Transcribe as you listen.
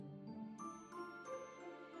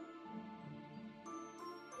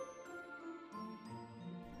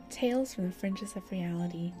Tales from the Fringes of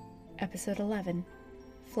Reality, Episode 11,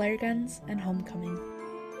 Flare Guns and Homecoming.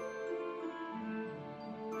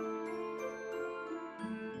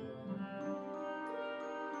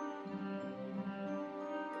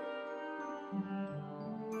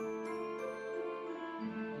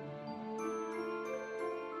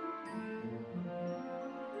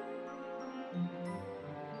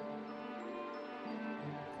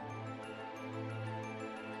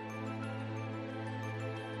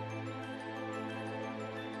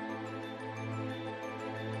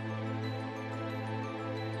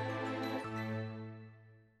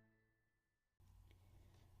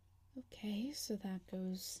 Okay, so that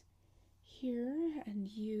goes here, and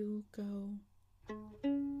you go...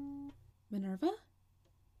 Minerva?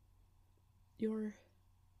 You're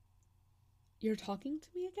talking to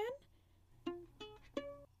me again?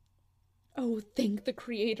 Oh, thank the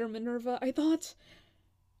Creator, Minerva. I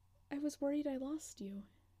was worried I lost you.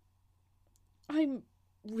 I'm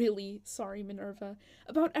really sorry, Minerva.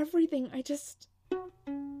 About everything,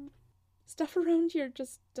 stuff around here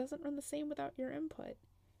just doesn't run the same without your input.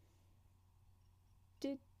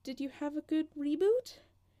 Did you have a good reboot?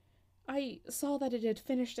 I saw that it had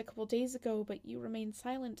finished a couple days ago, but you remained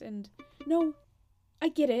silent and... No, I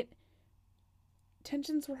get it.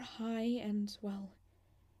 Tensions were high and, well,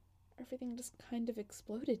 everything just kind of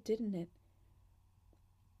exploded, didn't it?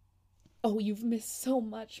 Oh, you've missed so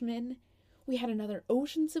much, Min. We had another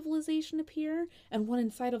ocean civilization appear, and one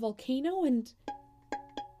inside a volcano, and...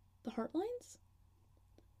 The Heartlines?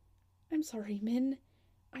 I'm sorry, Min.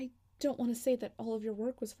 I don't want to say that all of your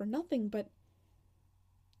work was for nothing, but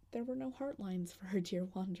there were no Heartlines for our dear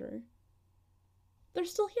Wanderer. They're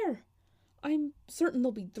still here. I'm certain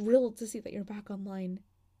they'll be thrilled to see that you're back online.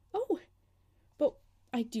 Oh, but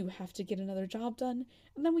I do have to get another job done,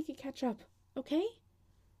 and then we can catch up, okay?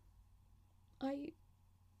 I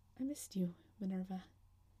missed you, Minerva.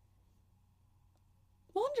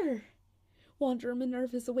 Wanderer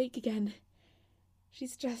Minerva's awake again.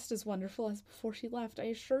 She's just as wonderful as before she left, I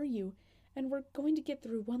assure you, and we're going to get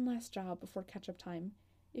through one last job before catch-up time.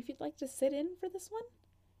 If you'd like to sit in for this one?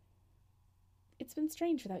 It's been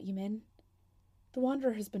strange without you, Min. The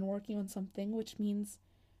Wanderer has been working on something, which means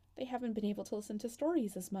they haven't been able to listen to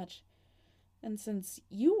stories as much. And since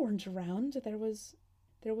you weren't around, there was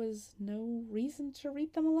no reason to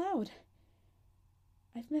read them aloud.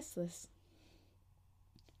 I've missed this.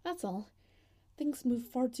 That's all. Things move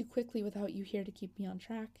far too quickly without you here to keep me on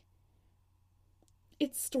track.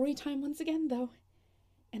 It's story time once again, though.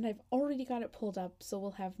 And I've already got it pulled up, so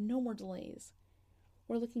we'll have no more delays.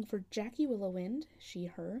 We're looking for Jackie Willowwind, she,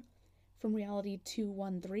 her, from Reality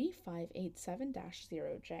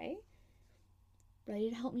 213587-0J. Ready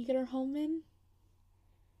to help me get her home, Min?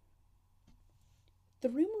 The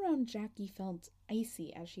room around Jackie felt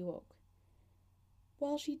icy as she woke.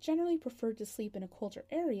 While she generally preferred to sleep in a colder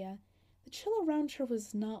area, the chill around her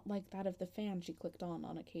was not like that of the fan she clicked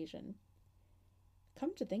on occasion.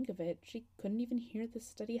 Come to think of it, she couldn't even hear the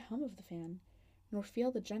steady hum of the fan, nor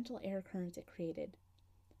feel the gentle air current it created.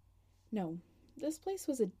 No, this place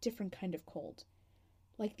was a different kind of cold,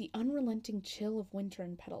 like the unrelenting chill of winter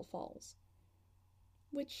in Petal Falls.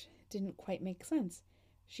 Which didn't quite make sense,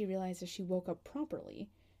 she realized as she woke up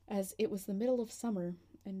properly, as it was the middle of summer,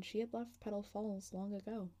 and she had left Petal Falls long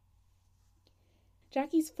ago.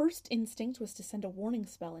 Jackie's first instinct was to send a warning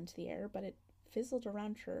spell into the air, but it fizzled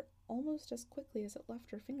around her almost as quickly as it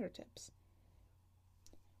left her fingertips.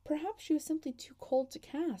 Perhaps she was simply too cold to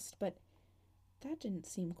cast, but that didn't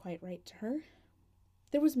seem quite right to her.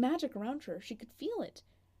 There was magic around her, she could feel it,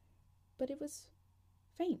 but it was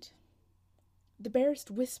faint. The barest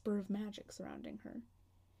whisper of magic surrounding her.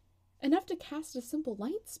 Enough to cast a simple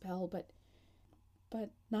light spell, but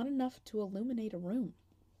not enough to illuminate a room.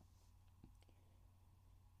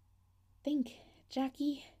 Think,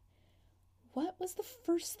 Jackie. What was the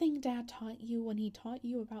first thing Dad taught you when he taught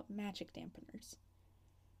you about magic dampeners?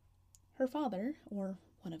 Her father, or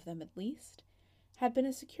one of them at least, had been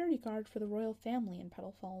a security guard for the royal family in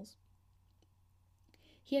Petal Falls.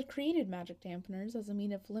 He had created magic dampeners as a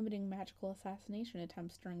means of limiting magical assassination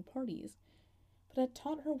attempts during parties, but had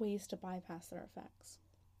taught her ways to bypass their effects.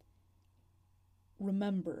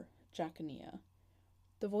 Remember, Jacania,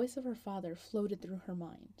 the voice of her father floated through her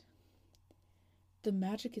mind. The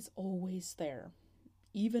magic is always there,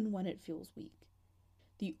 even when it feels weak.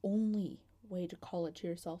 The only way to call it to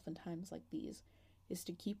yourself in times like these is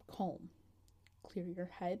to keep calm, clear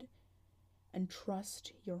your head, and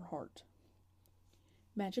trust your heart.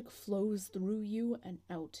 Magic flows through you and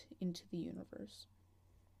out into the universe.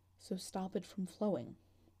 So stop it from flowing,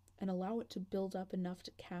 and allow it to build up enough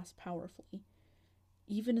to cast powerfully,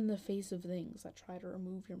 even in the face of things that try to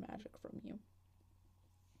remove your magic from you.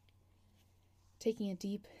 Taking a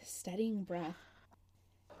deep, steadying breath,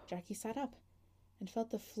 Jackie sat up and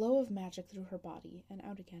felt the flow of magic through her body and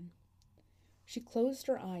out again. She closed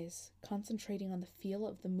her eyes, concentrating on the feel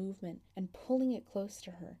of the movement and pulling it close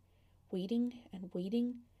to her, waiting and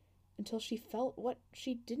waiting until she felt what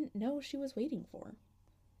she didn't know she was waiting for.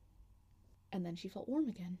 And then she felt warm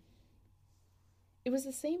again. It was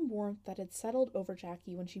the same warmth that had settled over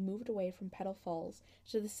Jackie when she moved away from Petal Falls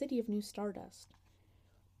to the city of New Stardust.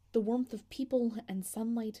 The warmth of people and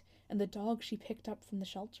sunlight and the dog she picked up from the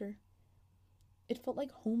shelter. It felt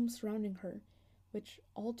like home surrounding her, which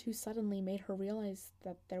all too suddenly made her realize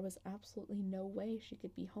that there was absolutely no way she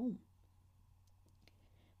could be home.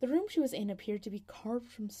 The room she was in appeared to be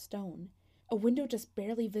carved from stone, a window just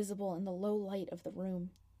barely visible in the low light of the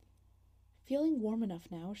room. Feeling warm enough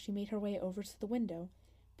now, she made her way over to the window,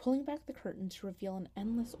 pulling back the curtain to reveal an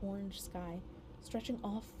endless orange sky, stretching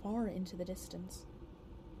off far into the distance.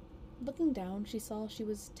 Looking down, she saw she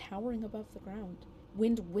was towering above the ground,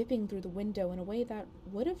 wind whipping through the window in a way that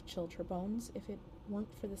would have chilled her bones if it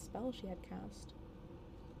weren't for the spell she had cast.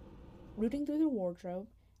 Rooting through the wardrobe,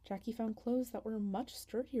 Jackie found clothes that were much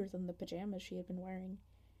sturdier than the pajamas she had been wearing,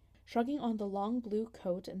 shrugging on the long blue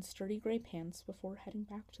coat and sturdy gray pants before heading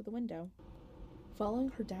back to the window. Following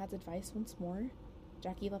her dad's advice once more,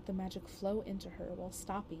 Jackie let the magic flow into her while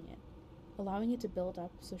stopping it, allowing it to build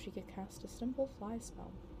up so she could cast a simple fly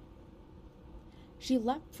spell. She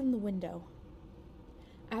leapt from the window.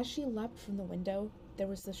 As she leapt from the window, there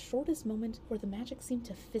was the shortest moment where the magic seemed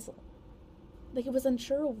to fizzle, like it was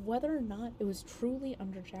unsure of whether or not it was truly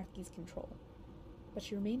under Jackie's control. But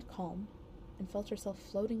she remained calm and felt herself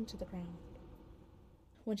floating to the ground.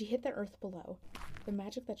 When she hit the earth below, the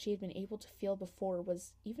magic that she had been able to feel before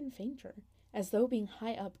was even fainter, as though being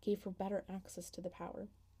high up gave her better access to the power.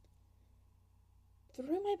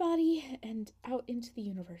 Through my body and out into the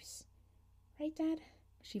universe. Right, Dad?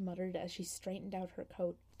 She muttered as she straightened out her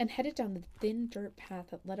coat and headed down the thin dirt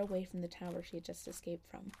path that led away from the tower she had just escaped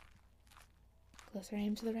from. The closer I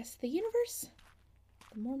am to the rest of the universe,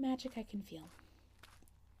 the more magic I can feel.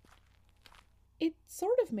 It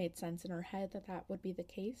sort of made sense in her head that that would be the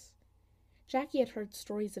case. Jackie had heard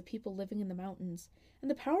stories of people living in the mountains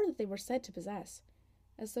and the power that they were said to possess,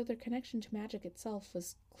 as though their connection to magic itself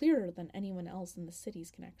was clearer than anyone else in the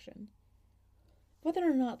city's connection. Whether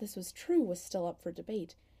or not this was true was still up for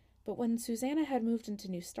debate, but when Susanna had moved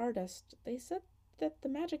into New Stardust, they said that the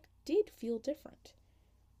magic did feel different.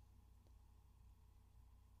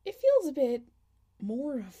 It feels a bit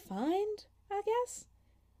more refined, I guess.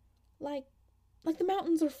 Like the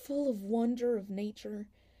mountains are full of wonder of nature,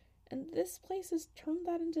 and this place has turned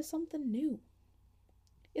that into something new.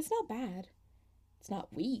 It's not bad. It's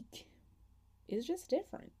not weak. It's just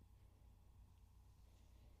different.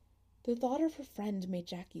 The thought of her friend made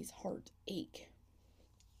Jackie's heart ache.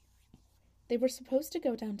 They were supposed to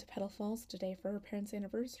go down to Petal Falls today for her parents'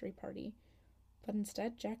 anniversary party, but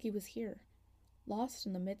instead Jackie was here, lost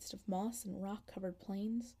in the midst of moss and rock-covered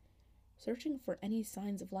plains, searching for any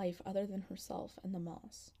signs of life other than herself and the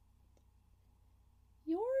moss.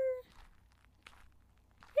 You're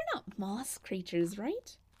not moss creatures,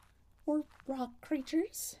 right? Or rock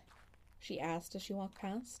creatures? She asked as she walked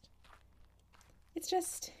past. It's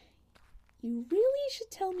just, you really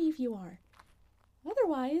should tell me if you are.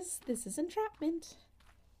 Otherwise, this is entrapment.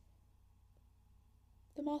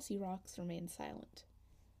 The mossy rocks remained silent.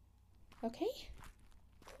 Okay,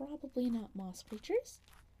 probably not moss creatures.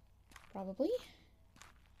 Probably.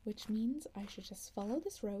 Which means I should just follow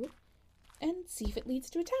this road and see if it leads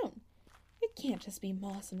to a town. It can't just be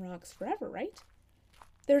moss and rocks forever, right?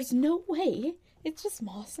 There's no way it's just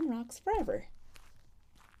moss and rocks forever.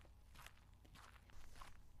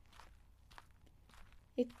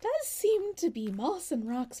 It does seem to be moss and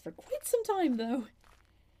rocks for quite some time, though,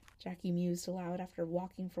 Jackie mused aloud after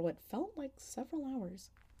walking for what felt like several hours.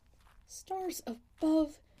 Stars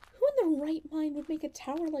above! Who in their right mind would make a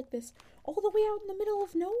tower like this all the way out in the middle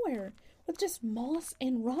of nowhere, with just moss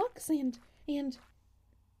and rocks and...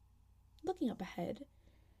 Looking up ahead,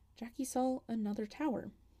 Jackie saw another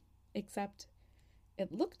tower, except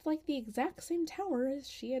it looked like the exact same tower as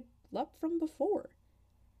she had leapt from before.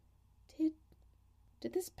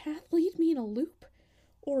 Did this path lead me in a loop?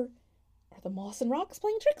 Or are the moss and rocks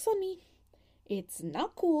playing tricks on me? It's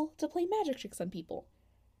not cool to play magic tricks on people.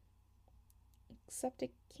 Except it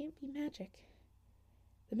can't be magic.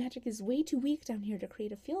 The magic is way too weak down here to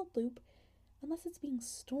create a field loop unless it's being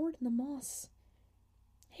stored in the moss.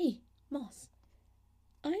 Hey, moss,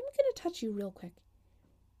 I'm gonna touch you real quick.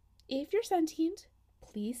 If you're sentient,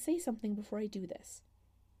 please say something before I do this.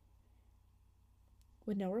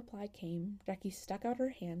 When no reply came, Jackie stuck out her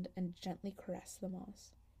hand and gently caressed the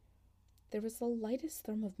moss. There was the lightest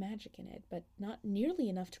thrum of magic in it, but not nearly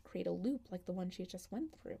enough to create a loop like the one she just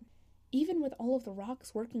went through. Even with all of the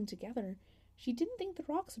rocks working together, she didn't think the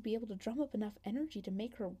rocks would be able to drum up enough energy to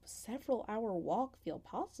make her several-hour walk feel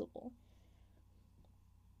possible.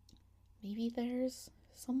 Maybe there's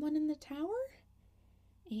someone in the tower?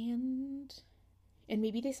 And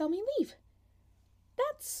maybe they saw me leave.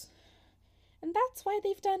 That's why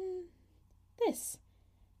they've done this.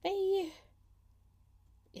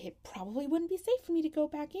 It probably wouldn't be safe for me to go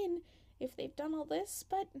back in if they've done all this,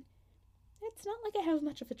 but it's not like I have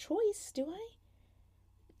much of a choice, do I?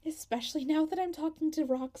 Especially now that I'm talking to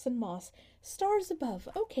rocks and moss. Stars above.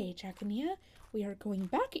 Okay, Jacania, we are going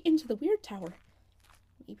back into the weird tower.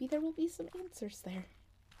 Maybe there will be some answers there.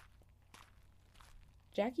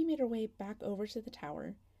 Jackie made her way back over to the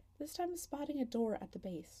tower, this time spotting a door at the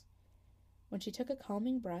base. When she took a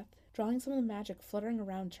calming breath, drawing some of the magic fluttering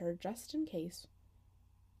around her just in case,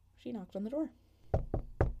 she knocked on the door.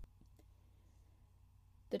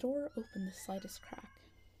 The door opened the slightest crack.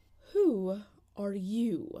 Who are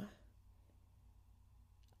you?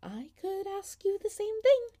 I could ask you the same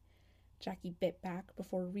thing. Jackie bit back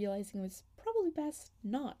before realizing it was probably best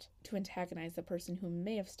not to antagonize the person who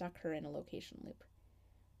may have stuck her in a location loop.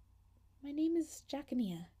 My name is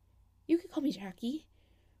Jacania. You could call me Jackie.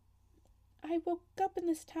 I woke up in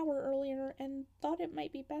this tower earlier and thought it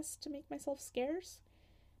might be best to make myself scarce,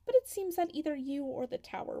 but it seems that either you or the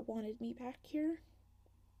tower wanted me back here.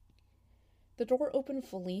 The door opened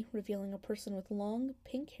fully, revealing a person with long,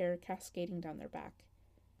 pink hair cascading down their back.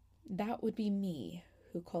 That would be me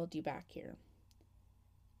who called you back here.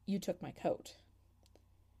 You took my coat.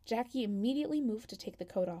 Jackie immediately moved to take the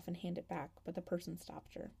coat off and hand it back, but the person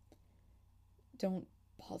stopped her. Don't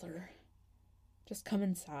bother. Just come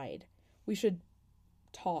inside. We should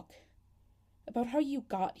talk about how you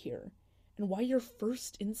got here and why your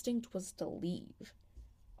first instinct was to leave.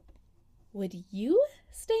 Would you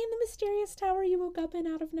stay in the mysterious tower you woke up in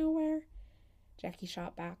out of nowhere? Jackie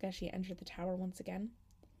shot back as she entered the tower once again.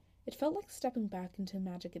 It felt like stepping back into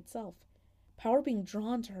magic itself, power being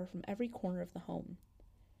drawn to her from every corner of the home.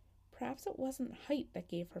 Perhaps it wasn't height that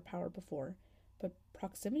gave her power before, but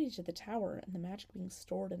proximity to the tower and the magic being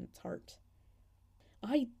stored in its heart.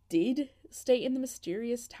 I did stay in the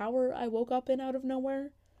mysterious tower I woke up in out of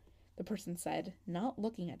nowhere, the person said, not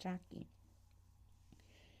looking at Jackie.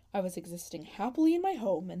 I was existing happily in my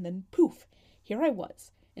home, and then poof, here I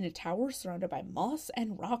was, in a tower surrounded by moss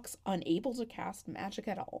and rocks, unable to cast magic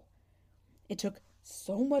at all. It took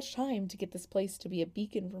so much time to get this place to be a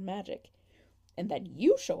beacon for magic, and then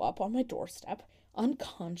you show up on my doorstep,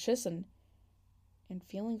 unconscious and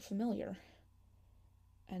feeling familiar.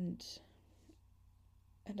 And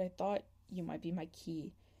I thought you might be my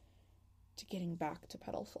key to getting back to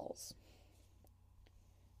Petal Falls.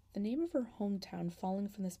 The name of her hometown falling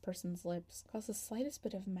from this person's lips caused the slightest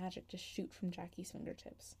bit of magic to shoot from Jackie's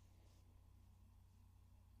fingertips.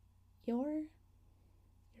 You're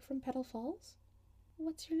from Petal Falls?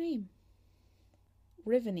 What's your name?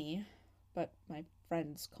 Rivany, but my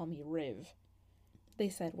friends call me Riv, they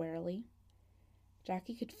said warily.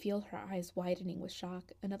 Jackie could feel her eyes widening with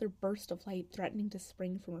shock, another burst of light threatening to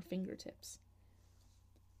spring from her fingertips.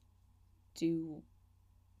 Do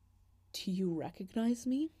you recognize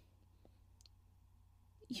me?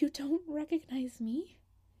 You don't recognize me?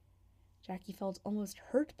 Jackie felt almost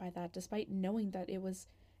hurt by that, despite knowing that it was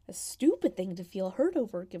a stupid thing to feel hurt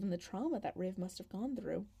over, given the trauma that Riv must have gone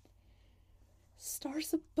through.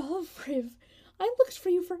 Stars above, Riv. I looked for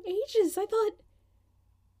you for ages. I thought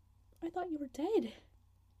you were dead.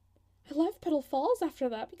 I left Petal Falls after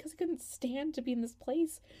that because I couldn't stand to be in this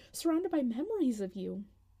place, surrounded by memories of you.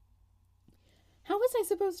 How was I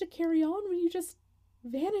supposed to carry on when you just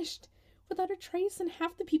vanished without a trace and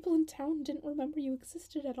half the people in town didn't remember you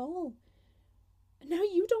existed at all? And now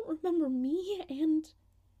you don't remember me and...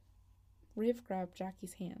 Riv grabbed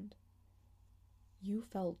Jackie's hand. You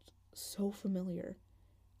felt so familiar,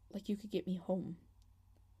 like you could get me home.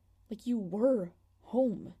 Like you were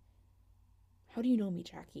home. How do you know me,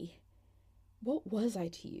 Jackie? What was I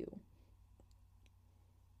to you?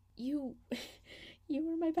 You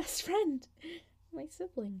were my best friend, my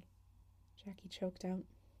sibling, Jackie choked out.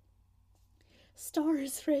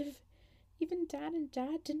 Stars, Riv. Even Dad and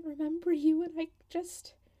Dad didn't remember you, and I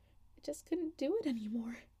just couldn't do it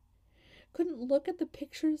anymore. Couldn't look at the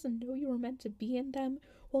pictures and know you were meant to be in them,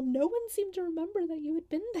 while no one seemed to remember that you had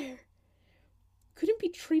been there. Couldn't be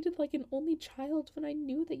treated like an only child when I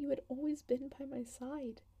knew that you had always been by my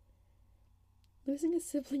side. Losing a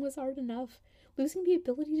sibling was hard enough. Losing the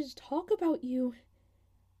ability to talk about you.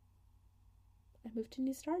 I moved to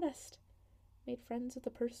New Stardust. Made friends with the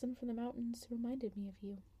person from the mountains who reminded me of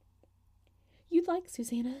you. You'd like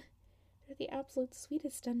Susanna. They're the absolute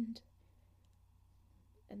sweetest, and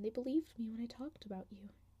they believed me when I talked about you.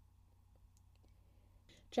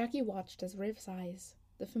 Jackie watched as Riv's eyes,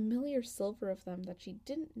 the familiar silver of them that she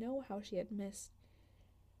didn't know how she had missed,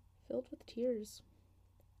 filled with tears.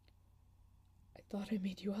 I thought I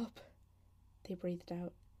made you up, they breathed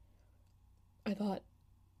out. I thought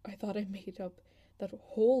I made up that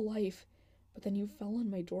whole life, but then you fell on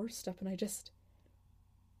my doorstep and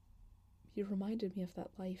you reminded me of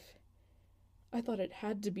that life. I thought it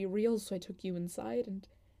had to be real, so I took you inside, and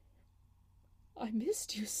I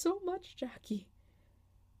missed you so much, Jackie.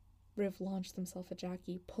 Riv launched himself at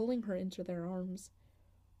Jackie, pulling her into their arms.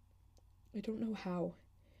 I don't know how,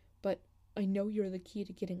 but I know you're the key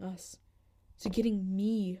to getting us, to getting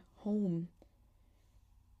me home.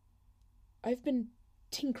 I've been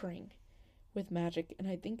tinkering with magic, and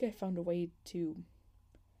I think I found a way to...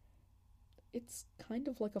 It's kind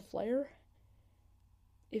of like a flare.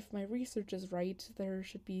 If my research is right, there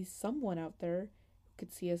should be someone out there who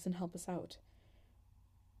could see us and help us out.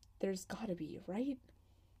 There's gotta be, right?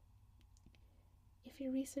 If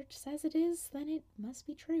your research says it is, then it must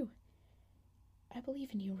be true. I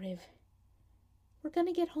believe in you, Riv. We're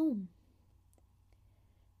gonna get home.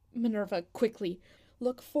 Minerva, quickly,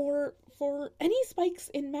 look for any spikes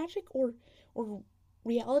in magic or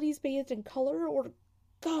realities bathed in color or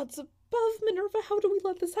gods above. Minerva, how do we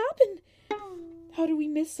let this happen? How do we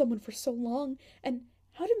miss someone for so long? And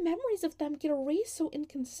how do memories of them get erased so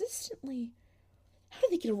inconsistently? How do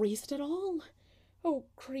they get erased at all? Oh,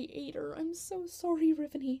 Creator, I'm so sorry,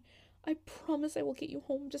 Riveni. I promise I will get you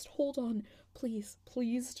home. Just hold on. Please,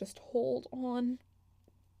 please, just hold on.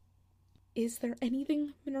 Is there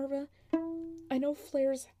anything, Minerva? I know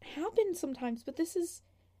flares happen sometimes, but this is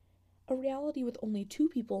a reality with only two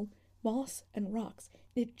people, Moss and Rocks.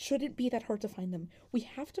 It shouldn't be that hard to find them. We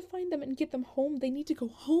have to find them and get them home. They need to go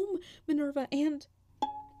home, Minerva, and...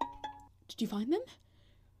 Did you find them?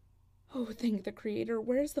 Oh, thank the Creator.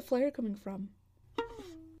 Where's the flare coming from?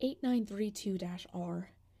 8932-R.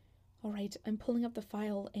 Alright, I'm pulling up the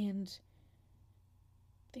file, and...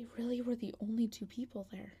 They really were the only two people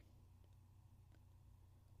there.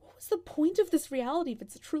 What was the point of this reality if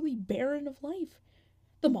it's truly barren of life?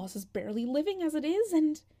 The moss is barely living as it is,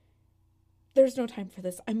 and... There's no time for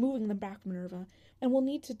this. I'm moving them back, Minerva, and we'll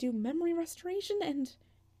need to do memory restoration, and...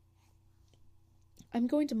 I'm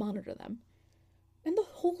going to monitor them. And the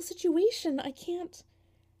whole situation, I can't...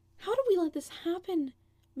 How do we let this happen,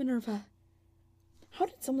 Minerva? How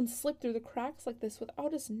did someone slip through the cracks like this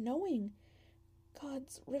without us knowing?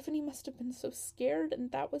 Gods, Riveni must have been so scared,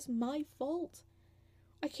 and that was my fault.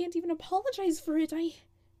 I can't even apologize for it.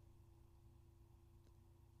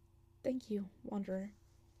 Thank you, Wanderer.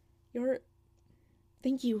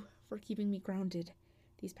 Thank you for keeping me grounded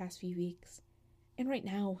these past few weeks. And right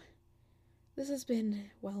now, this has been,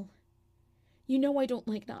 well, you know I don't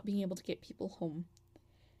like not being able to get people home.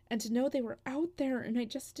 And to know they were out there and I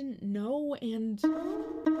just didn't know, and...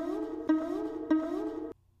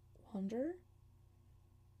 Wander?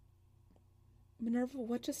 Minerva,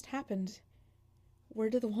 what just happened? Where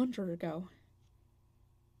did the Wanderer go?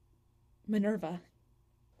 Minerva.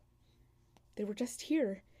 They were just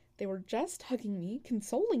here. They were just hugging me,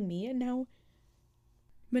 consoling me, and now...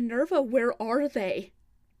 Minerva, where are they?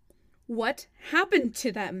 What happened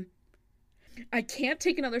to them? I can't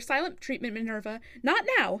take another silent treatment, Minerva. Not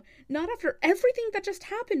now. Not after everything that just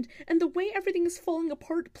happened and the way everything is falling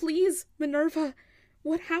apart. Please, Minerva.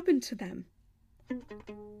 What happened to them?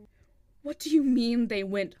 What do you mean they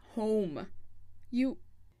went home? You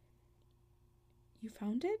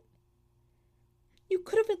found it? You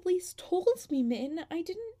could have at least told me, Min. I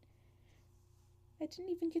didn't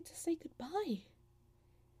even get to say goodbye.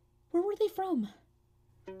 Where were they from?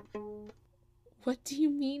 What do you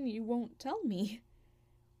mean you won't tell me?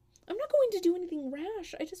 I'm not going to do anything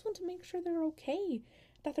rash. I just want to make sure they're okay.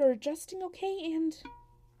 That they're adjusting okay, and...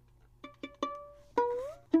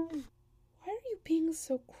 Why are you being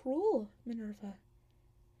so cruel, Minerva?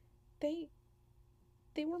 They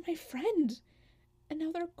were my friend, and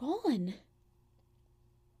now they're gone.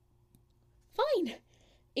 Fine.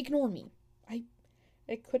 Ignore me. I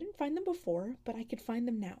couldn't find them before, but I could find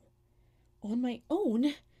them now. On my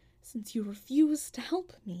own, since you refuse to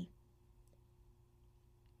help me.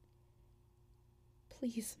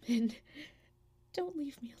 Please, Min, don't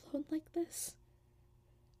leave me alone like this.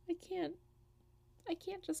 I can't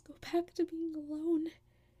just go back to being alone.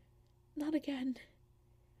 Not again.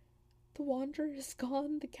 The Wanderer is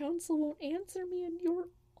gone, the Council won't answer me, and you're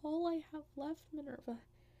all I have left, Minerva.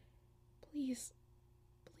 Please,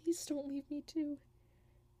 please don't leave me too.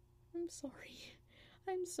 I'm sorry.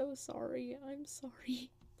 I'm so sorry. I'm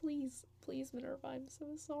sorry. Please, please, Minerva, I'm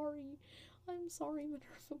so sorry. I'm sorry,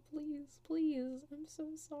 Minerva, please, please. I'm so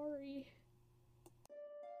sorry.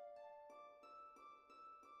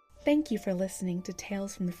 Thank you for listening to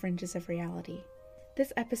Tales from the Fringes of Reality.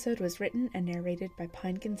 This episode was written and narrated by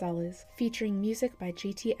Pine Gonzalez, featuring music by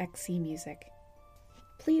GTXC Music.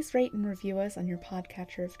 Please rate and review us on your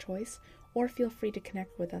podcatcher of choice, or feel free to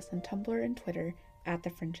connect with us on Tumblr and Twitter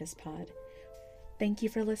 @TheFringespod. Thank you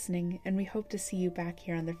for listening, and we hope to see you back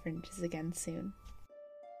here on The Fringes again soon.